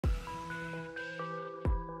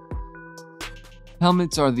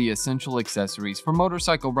Helmets are the essential accessories for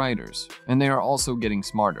motorcycle riders, and they are also getting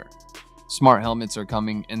smarter. Smart helmets are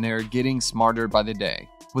coming, and they are getting smarter by the day,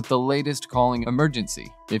 with the latest calling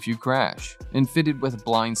emergency if you crash, and fitted with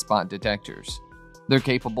blind spot detectors. They're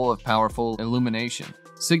capable of powerful illumination,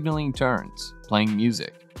 signaling turns, playing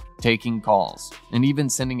music, taking calls, and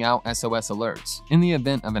even sending out SOS alerts in the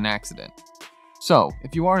event of an accident. So,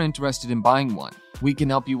 if you are interested in buying one, we can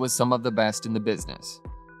help you with some of the best in the business.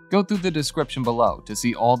 Go through the description below to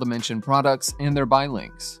see all the mentioned products and their buy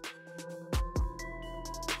links.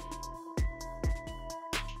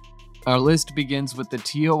 Our list begins with the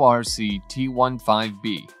TORC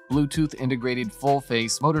T15B Bluetooth integrated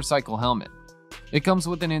full-face motorcycle helmet. It comes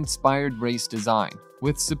with an inspired race design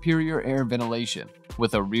with superior air ventilation,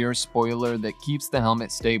 with a rear spoiler that keeps the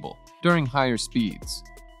helmet stable during higher speeds.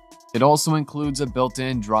 It also includes a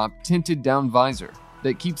built-in drop tinted down visor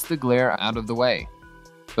that keeps the glare out of the way.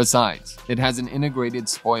 Besides, it has an integrated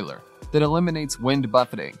spoiler that eliminates wind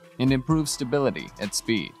buffeting and improves stability at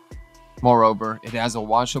speed. Moreover, it has a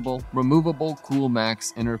washable, removable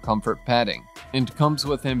CoolMax inner comfort padding and comes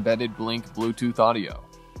with embedded Blink Bluetooth audio.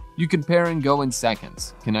 You can pair and go in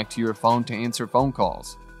seconds, connect to your phone to answer phone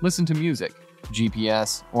calls, listen to music,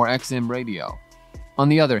 GPS, or XM radio. On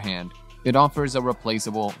the other hand, it offers a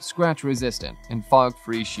replaceable, scratch-resistant, and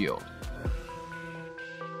fog-free shield.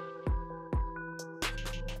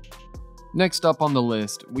 Next up on the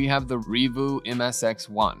list, we have the Reevu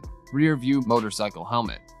MSX1 rear-view motorcycle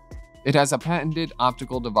helmet. It has a patented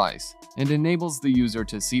optical device and enables the user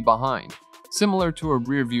to see behind, similar to a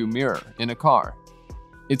rear-view mirror in a car.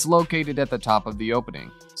 It's located at the top of the opening,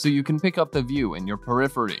 so you can pick up the view in your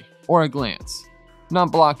periphery or a glance,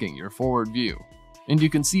 not blocking your forward view, and you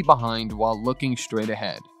can see behind while looking straight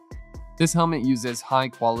ahead. This helmet uses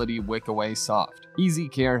high-quality wick-away soft,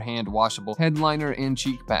 easy-care hand-washable headliner and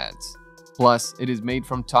cheek pads. Plus, it is made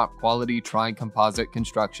from top-quality tri-composite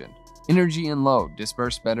construction. Energy and load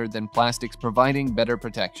disperse better than plastics, providing better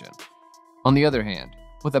protection. On the other hand,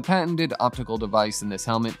 with a patented optical device in this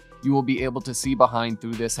helmet, you will be able to see behind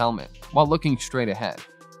through this helmet while looking straight ahead.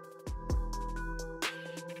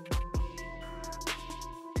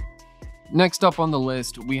 Next up on the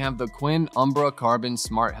list, we have the Quin Umbra Carbon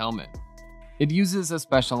Smart Helmet. It uses a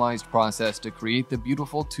specialized process to create the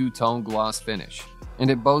beautiful two-tone gloss finish, and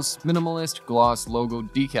it boasts minimalist gloss logo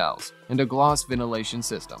decals and a gloss ventilation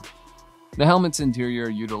system. The helmet's interior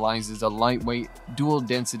utilizes a lightweight,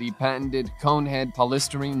 dual-density patented cone-head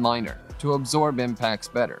polystyrene liner to absorb impacts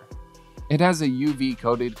better. It has a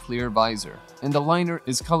UV-coated clear visor, and the liner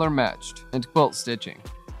is color-matched and quilt stitching.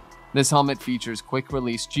 This helmet features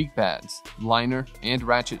quick-release cheek pads, liner, and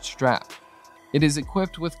ratchet strap. It is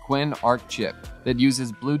equipped with Quin ARC chip that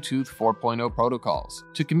uses Bluetooth 4.0 protocols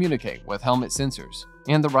to communicate with helmet sensors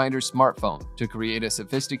and the rider's smartphone to create a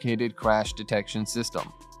sophisticated crash detection system.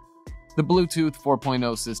 The Bluetooth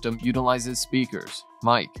 4.0 system utilizes speakers,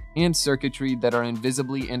 mic, and circuitry that are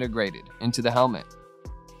invisibly integrated into the helmet.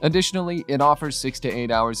 Additionally, it offers 6 to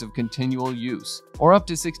 8 hours of continual use, or up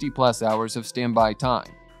to 60+ hours of standby time.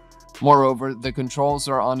 Moreover, the controls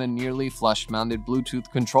are on a nearly flush-mounted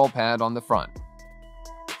Bluetooth control pad on the front.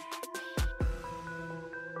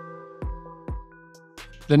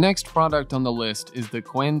 The next product on the list is the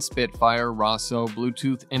Quin Spitfire Rosso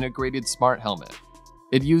Bluetooth Integrated Smart Helmet.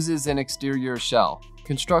 It uses an exterior shell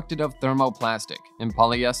constructed of thermoplastic and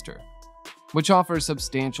polyester, which offers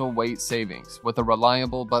substantial weight savings with a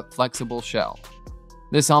reliable but flexible shell.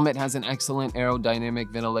 This helmet has an excellent aerodynamic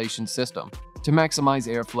ventilation system to maximize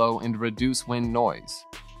airflow and reduce wind noise.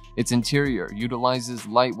 Its interior utilizes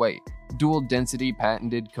lightweight, dual-density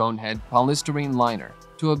patented cone-head polystyrene liner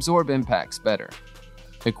to absorb impacts better.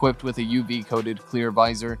 Equipped with a UV-coated clear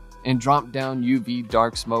visor and drop-down UV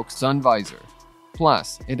dark smoke sun visor.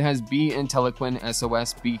 Plus, it has B-IntelliQuin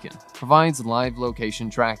SOS beacon, provides live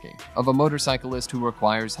location tracking of a motorcyclist who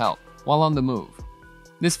requires help while on the move.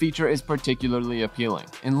 This feature is particularly appealing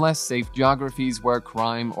in less safe geographies where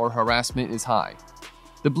crime or harassment is high.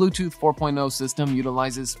 The Bluetooth 4.0 system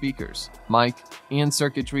utilizes speakers, mic, and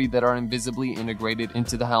circuitry that are invisibly integrated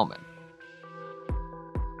into the helmet.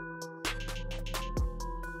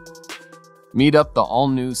 Meet up the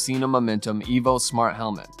all-new Sena Momentum EVO Smart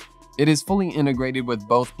Helmet. It is fully integrated with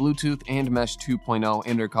both Bluetooth and Mesh 2.0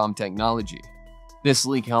 intercom technology. This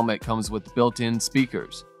sleek helmet comes with built-in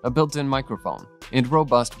speakers, a built-in microphone, and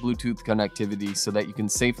robust Bluetooth connectivity so that you can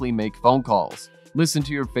safely make phone calls, listen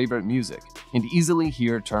to your favorite music, and easily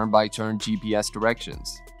hear turn-by-turn GPS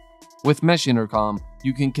directions. With Mesh Intercom,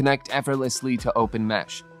 you can connect effortlessly to Open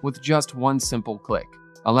Mesh with just one simple click,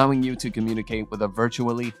 allowing you to communicate with a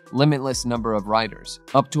virtually limitless number of riders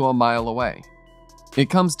up to a mile away. It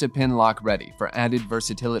comes to pin lock ready for added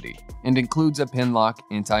versatility and includes a pin lock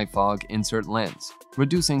anti-fog insert lens,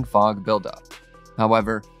 reducing fog buildup.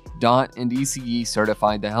 However, DOT and ECE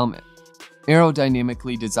certified the helmet.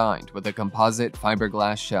 Aerodynamically designed with a composite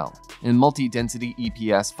fiberglass shell and multi-density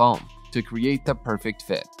EPS foam to create the perfect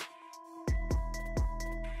fit.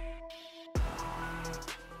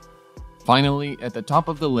 Finally, at the top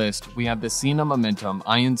of the list, we have the Sena Momentum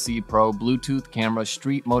INC Pro Bluetooth camera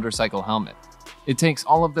street motorcycle helmet. It takes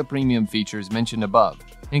all of the premium features mentioned above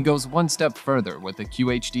and goes one step further with a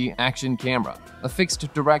QHD action camera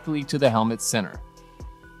affixed directly to the helmet's center.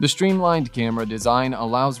 The streamlined camera design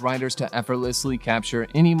allows riders to effortlessly capture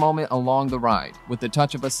any moment along the ride with the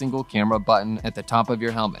touch of a single camera button at the top of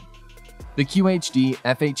your helmet. The QHD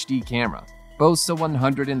FHD camera boasts a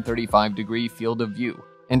 135-degree field of view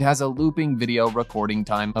and has a looping video recording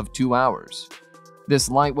time of 2 hours. This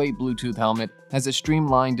lightweight Bluetooth helmet has a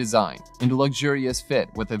streamlined design and luxurious fit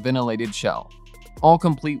with a ventilated shell, all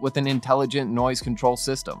complete with an intelligent noise control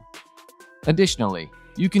system. Additionally,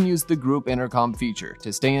 you can use the group intercom feature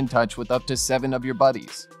to stay in touch with up to 7 of your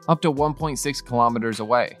buddies, up to 1.6 kilometers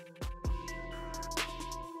away.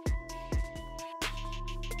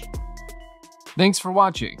 Thanks for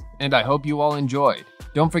watching, and I hope you all enjoyed.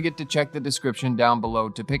 Don't forget to check the description down below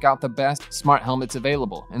to pick out the best smart helmets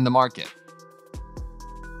available in the market.